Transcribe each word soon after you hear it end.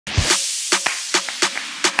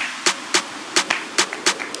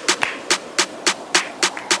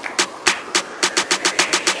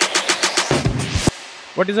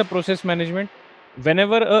What is a process management?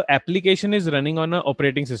 Whenever a application is running on an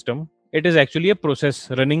operating system, it is actually a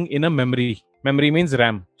process running in a memory. Memory means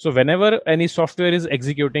RAM. So whenever any software is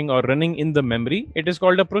executing or running in the memory, it is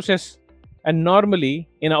called a process. And normally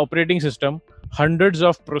in an operating system, hundreds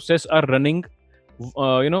of processes are running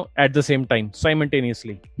at the same time,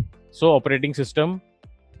 simultaneously. So operating system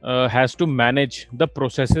has to manage the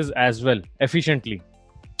processes as well efficiently.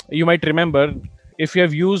 You might remember, if you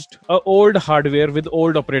have used a old hardware with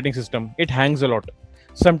old operating system, it hangs a lot.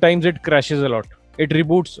 Sometimes it crashes a lot. It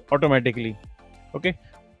reboots automatically. Okay.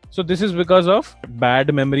 So this is because of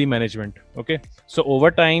bad memory management. Okay. So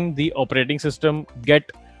over time, the operating system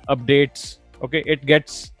get updates. Okay. It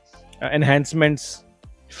gets enhancements,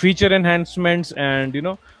 feature enhancements, and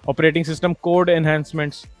operating system code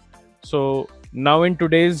enhancements. So now in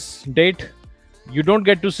today's date, you don't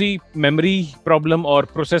get to see memory problem or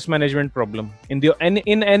process management problem in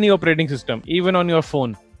any operating system, even on your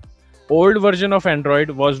phone. Old version of Android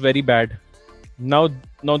was very bad. Now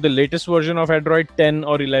the latest version of Android 10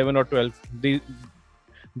 or 11 or 12,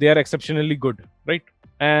 they are exceptionally good, right?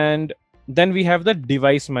 And then we have the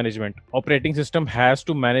device management. Operating system has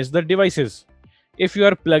to manage the devices. If you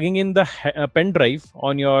are plugging in the pen drive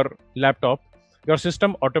on your laptop, your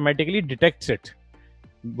system automatically detects it.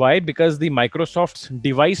 Why? Because the Microsoft's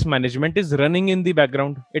device management is running in the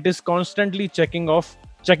background. It is constantly checking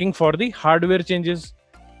for the hardware changes.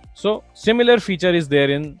 So similar feature is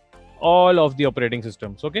there in all of the operating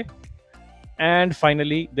systems. Okay. And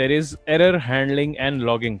finally, there is error handling and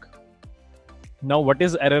logging. Now, what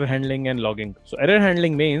is error handling and logging? So error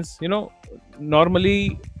handling means,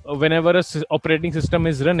 normally whenever a operating system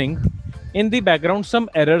is running, in the background,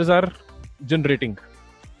 some errors are generating.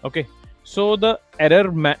 Okay. So the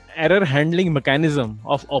error handling mechanism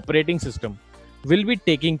of operating system will be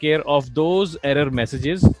taking care of those error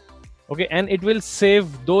messages. Okay. And it will save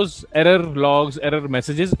those error logs, error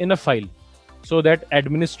messages in a file, so that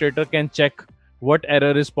administrator can check what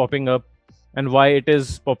error is popping up and why it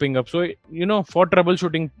is popping up. So, for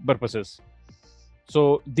troubleshooting purposes.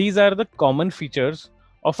 So these are the common features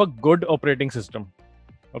of a good operating system.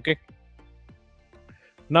 Okay.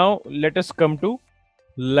 Now let us come to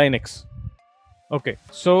Linux. Okay,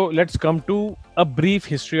 so let's come to a brief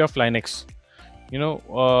history of Linux.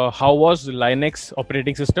 How was Linux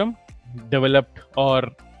operating system developed, or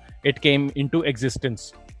it came into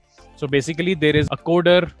existence? So basically, there is a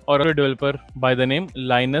coder or a developer by the name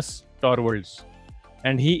Linus Torvalds,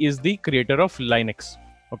 and he is the creator of Linux.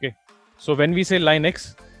 Okay, so when we say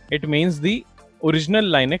Linux, it means the original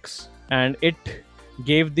Linux, and it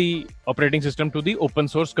gave the operating system to the open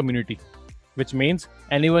source community, which means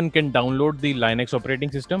anyone can download the Linux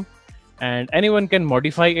operating system and anyone can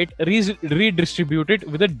modify it, redistribute it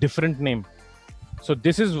with a different name. So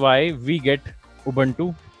this is why we get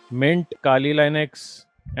Ubuntu, Mint, Kali Linux,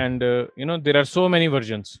 and there are so many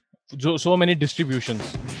versions, so many distributions.